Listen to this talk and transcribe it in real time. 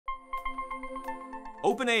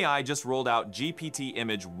OpenAI just rolled out GPT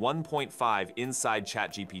Image 1.5 inside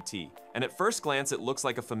ChatGPT, and at first glance it looks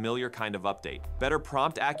like a familiar kind of update. Better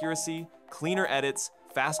prompt accuracy, cleaner edits,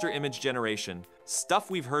 faster image generation, stuff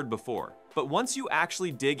we've heard before. But once you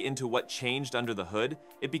actually dig into what changed under the hood,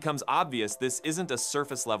 it becomes obvious this isn't a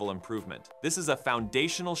surface-level improvement. This is a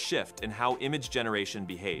foundational shift in how image generation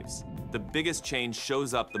behaves. The biggest change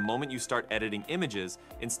shows up the moment you start editing images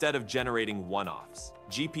instead of generating one-offs.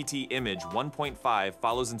 GPT Image 1.5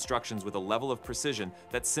 follows instructions with a level of precision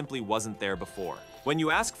that simply wasn't there before. When you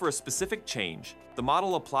ask for a specific change, the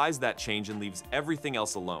model applies that change and leaves everything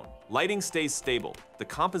else alone. Lighting stays stable, the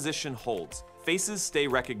composition holds, faces stay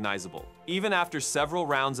recognizable. Even after several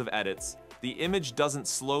rounds of edits, the image doesn't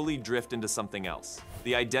slowly drift into something else.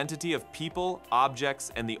 The identity of people,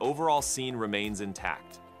 objects, and the overall scene remains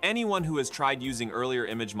intact. Anyone who has tried using earlier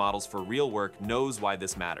image models for real work knows why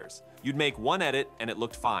this matters. You'd make one edit and it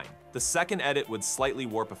looked fine. The second edit would slightly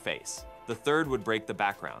warp a face. The third would break the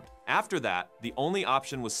background. After that, the only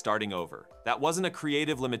option was starting over. That wasn't a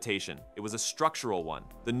creative limitation, it was a structural one.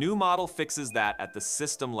 The new model fixes that at the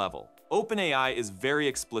system level. OpenAI is very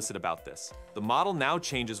explicit about this. The model now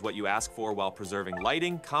changes what you ask for while preserving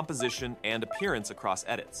lighting, composition, and appearance across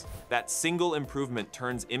edits. That single improvement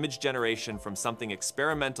turns image generation from something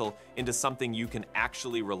experimental into something you can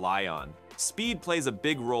actually rely on. Speed plays a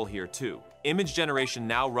big role here too. Image generation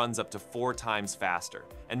now runs up to 4 times faster.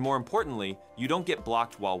 And more importantly, you don't get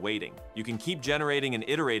blocked while waiting. You can keep generating and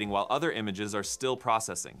iterating while other images are still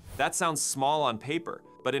processing. That sounds small on paper,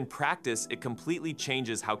 but in practice, it completely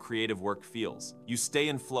changes how creative work feels. You stay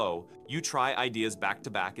in flow, you try ideas back to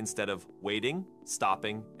back instead of waiting,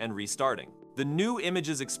 stopping, and restarting. The new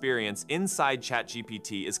images experience inside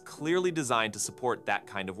ChatGPT is clearly designed to support that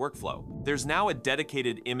kind of workflow. There's now a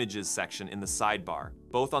dedicated images section in the sidebar,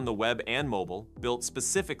 both on the web and mobile, built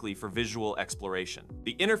specifically for visual exploration.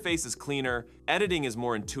 The interface is cleaner, editing is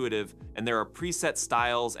more intuitive, and there are preset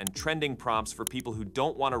styles and trending prompts for people who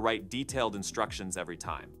don't want to write detailed instructions every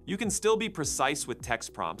time. You can still be precise with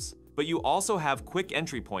text prompts, but you also have quick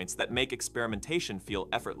entry points that make experimentation feel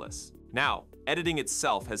effortless. Now, editing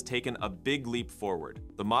itself has taken a big leap forward.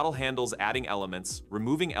 The model handles adding elements,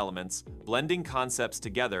 removing elements, blending concepts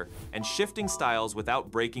together, and shifting styles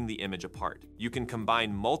without breaking the image apart. You can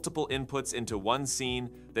combine multiple inputs into one scene,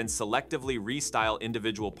 then selectively restyle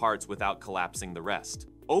individual parts without collapsing the rest.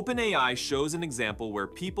 OpenAI shows an example where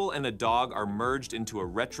people and a dog are merged into a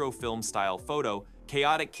retro film-style photo,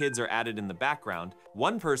 chaotic kids are added in the background,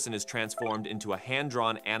 one person is transformed into a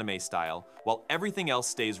hand-drawn anime style, while everything else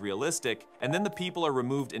stays realistic, and then the people are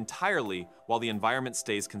removed entirely while the environment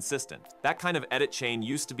stays consistent. That kind of edit chain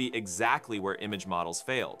used to be exactly where image models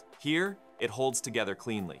failed. Here, it holds together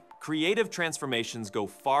cleanly. Creative transformations go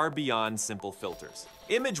far beyond simple filters.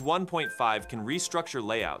 Image 1.5 can restructure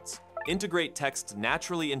layouts, integrate text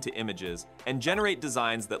naturally into images, and generate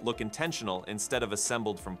designs that look intentional instead of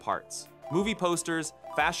assembled from parts. Movie posters,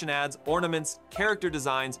 fashion ads, ornaments, character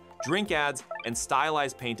designs, drink ads, and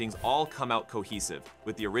stylized paintings all come out cohesive,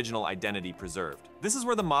 with the original identity preserved. This is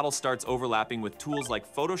where the model starts overlapping with tools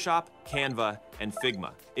like Photoshop, Canva, and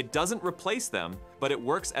Figma. It doesn't replace them, but it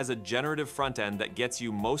works as a generative front end that gets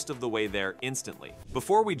you most of the way there instantly.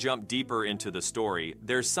 Before we jump deeper into the story,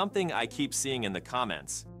 there's something I keep seeing in the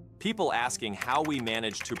comments. People asking how we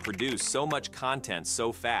managed to produce so much content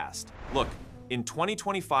so fast. Look, in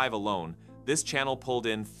 2025 alone, this channel pulled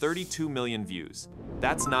in 32 million views.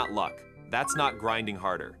 That's not luck. That's not grinding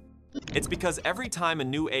harder. It's because every time a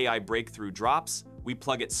new AI breakthrough drops, we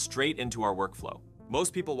plug it straight into our workflow.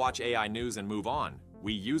 Most people watch AI news and move on.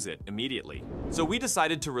 We use it immediately. So we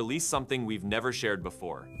decided to release something we've never shared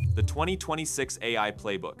before, the 2026 AI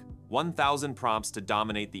Playbook, 1,000 prompts to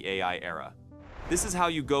dominate the AI era. This is how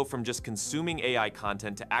you go from just consuming AI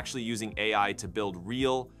content to actually using AI to build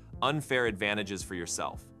real, unfair advantages for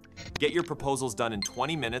yourself. Get your proposals done in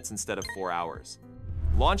 20 minutes instead of 4 hours.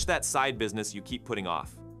 Launch that side business you keep putting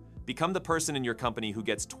off. Become the person in your company who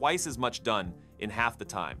gets twice as much done in half the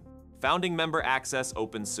time. Founding member access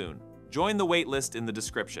opens soon. Join the waitlist in the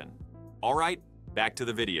description. All right, back to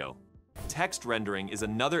the video. Text rendering is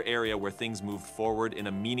another area where things moved forward in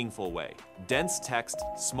a meaningful way. Dense text,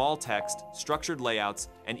 small text, structured layouts,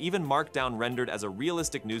 and even Markdown rendered as a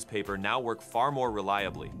realistic newspaper now work far more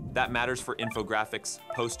reliably. That matters for infographics,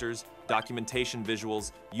 posters, documentation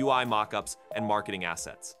visuals, UI mockups, and marketing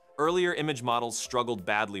assets. Earlier image models struggled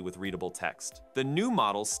badly with readable text. The new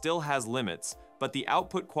model still has limits, but the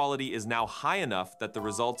output quality is now high enough that the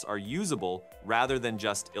results are usable rather than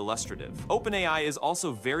just illustrative. OpenAI is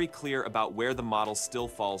also very clear about where the model still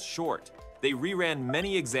falls short. They reran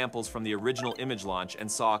many examples from the original image launch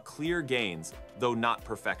and saw clear gains, though not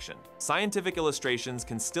perfection. Scientific illustrations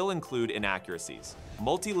can still include inaccuracies.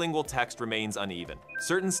 Multilingual text remains uneven.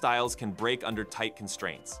 Certain styles can break under tight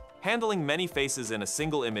constraints. Handling many faces in a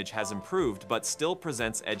single image has improved but still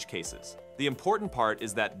presents edge cases. The important part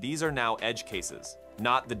is that these are now edge cases,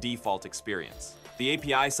 not the default experience. The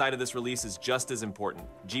API side of this release is just as important.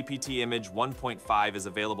 GPT Image 1.5 is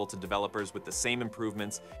available to developers with the same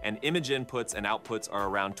improvements, and image inputs and outputs are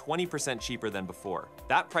around 20% cheaper than before.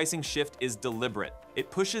 That pricing shift is deliberate.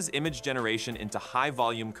 It pushes image generation into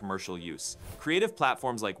high-volume commercial use. Creative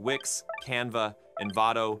platforms like Wix, Canva,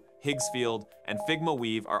 Envato, Higgsfield, and Figma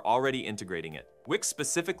Weave are already integrating it. Wix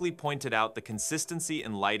specifically pointed out the consistency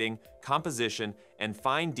in lighting, composition, and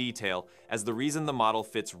fine detail as the reason the model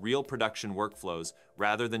fits real production workflows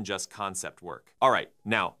rather than just concept work. All right,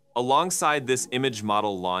 now, alongside this image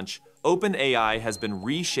model launch, OpenAI has been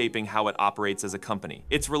reshaping how it operates as a company.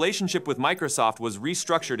 Its relationship with Microsoft was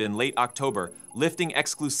restructured in late October, lifting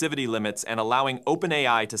exclusivity limits and allowing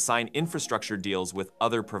OpenAI to sign infrastructure deals with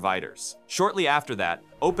other providers. Shortly after that,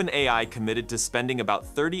 OpenAI committed to spending about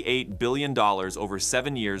 $38 billion over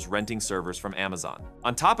 7 years renting servers from Amazon.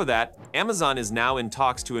 On top of that, Amazon is now in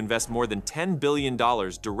talks to invest more than $10 billion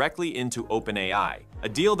directly into OpenAI, a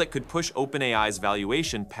deal that could push OpenAI's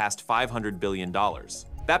valuation past $500 billion.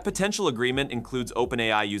 That potential agreement includes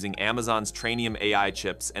OpenAI using Amazon's Trainium AI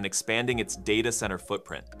chips and expanding its data center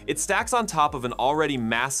footprint. It stacks on top of an already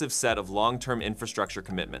massive set of long-term infrastructure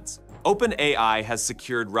commitments. OpenAI has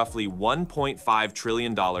secured roughly $1.5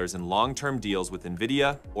 trillion in long-term deals with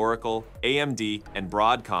NVIDIA, Oracle, AMD, and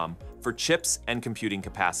Broadcom for chips and computing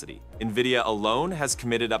capacity. NVIDIA alone has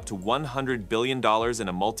committed up to $100 billion in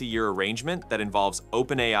a multi-year arrangement that involves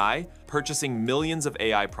OpenAI purchasing millions of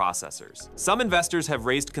AI processors. Some investors have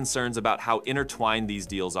raised concerns about how intertwined these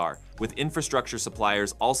deals are, with infrastructure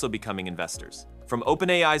suppliers also becoming investors. From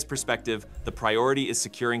OpenAI's perspective, the priority is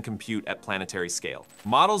securing compute at planetary scale.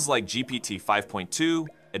 Models like GPT 5.2,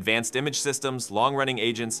 advanced image systems, long-running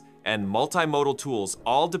agents, and multimodal tools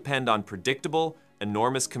all depend on predictable,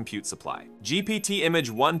 enormous compute supply. GPT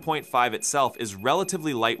Image 1.5 itself is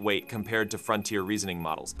relatively lightweight compared to frontier reasoning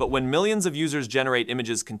models, but when millions of users generate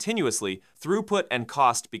images continuously, throughput and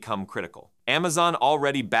cost become critical. Amazon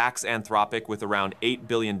already backs Anthropic with around $8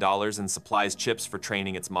 billion and supplies chips for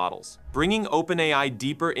training its models. Bringing OpenAI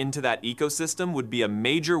deeper into that ecosystem would be a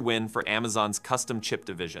major win for Amazon's custom chip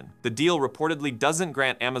division. The deal reportedly doesn't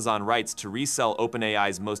grant Amazon rights to resell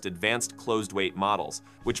OpenAI's most advanced closed-weight models,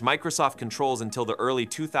 which Microsoft controls until the early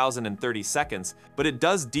 2030s, but it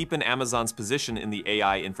does deepen Amazon's position in the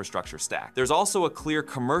AI infrastructure stack. There's also a clear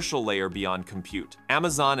commercial layer beyond compute.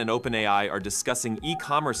 Amazon and OpenAI are discussing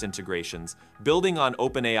e-commerce integrations, building on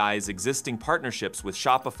OpenAI's existing partnerships with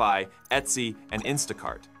Shopify, Etsy, and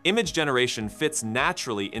Instacart. Image generation fits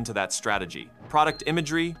naturally into that strategy. Product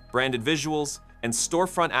imagery, branded visuals, and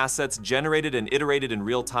storefront assets generated and iterated in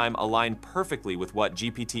real time align perfectly with what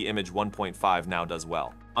GPT Image 1.5 now does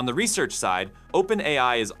well. On the research side,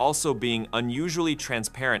 OpenAI is also being unusually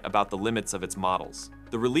transparent about the limits of its models.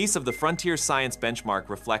 The release of the FrontierScience benchmark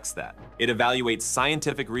reflects that. It evaluates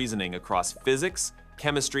scientific reasoning across physics,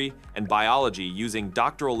 chemistry, and biology using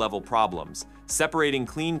doctoral-level problems, separating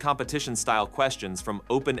clean competition-style questions from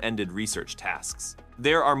open-ended research tasks.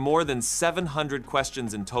 There are more than 700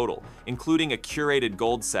 questions in total, including a curated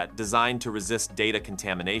gold set designed to resist data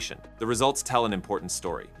contamination. The results tell an important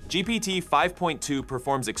story. GPT 5.2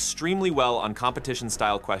 performs extremely well on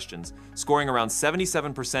competition-style questions, scoring around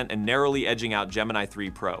 77% and narrowly edging out Gemini 3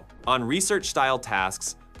 Pro. On research-style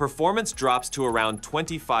tasks, performance drops to around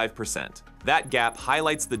 25%. That gap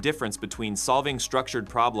highlights the difference between solving structured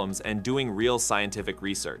problems and doing real scientific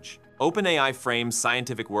research. OpenAI frames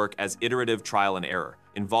scientific work as iterative trial and error,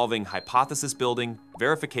 involving hypothesis building,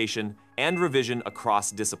 verification, and revision across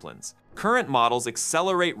disciplines. Current models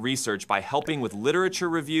accelerate research by helping with literature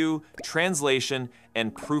review, translation,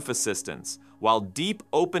 and proof assistance, while deep,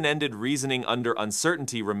 open-ended reasoning under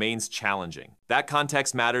uncertainty remains challenging. That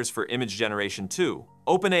context matters for image generation too.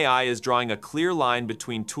 OpenAI is drawing a clear line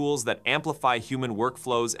between tools that amplify human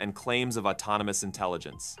workflows and claims of autonomous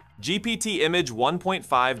intelligence. GPT Image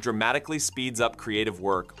 1.5 dramatically speeds up creative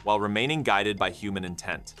work while remaining guided by human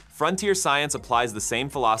intent. FrontierScience applies the same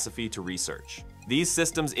philosophy to research. These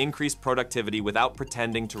systems increase productivity without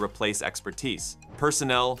pretending to replace expertise.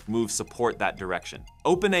 Personnel move support that direction.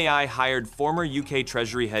 OpenAI hired former UK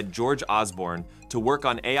Treasury head George Osborne to work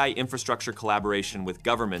on AI infrastructure collaboration with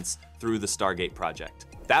governments through the Stargate project.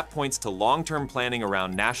 That points to long-term planning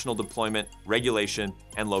around national deployment, regulation,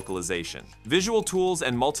 and localization. Visual tools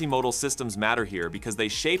and multimodal systems matter here because they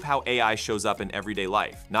shape how AI shows up in everyday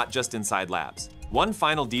life, not just inside labs. One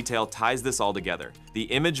final detail ties this all together. The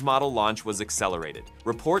image model launch was accelerated.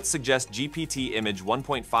 Reports suggest GPT Image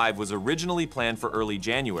 1.5 was originally planned for early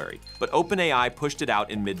January, but OpenAI pushed it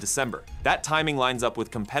out in mid-December. That timing lines up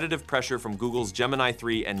with competitive pressure from Google's Gemini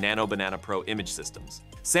 3 and Nano Banana Pro image systems.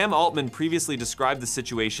 Sam Altman previously described the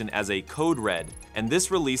situation as a code red, and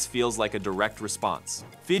this release feels like a direct response.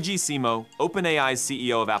 Fidji Simo, OpenAI's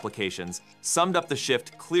CEO of applications, summed up the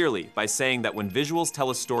shift clearly by saying that when visuals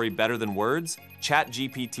tell a story better than words,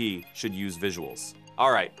 ChatGPT should use visuals.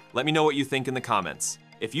 All right, let me know what you think in the comments.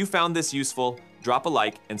 If you found this useful, drop a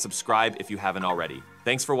like and subscribe if you haven't already.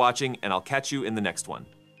 Thanks for watching, and I'll catch you in the next one.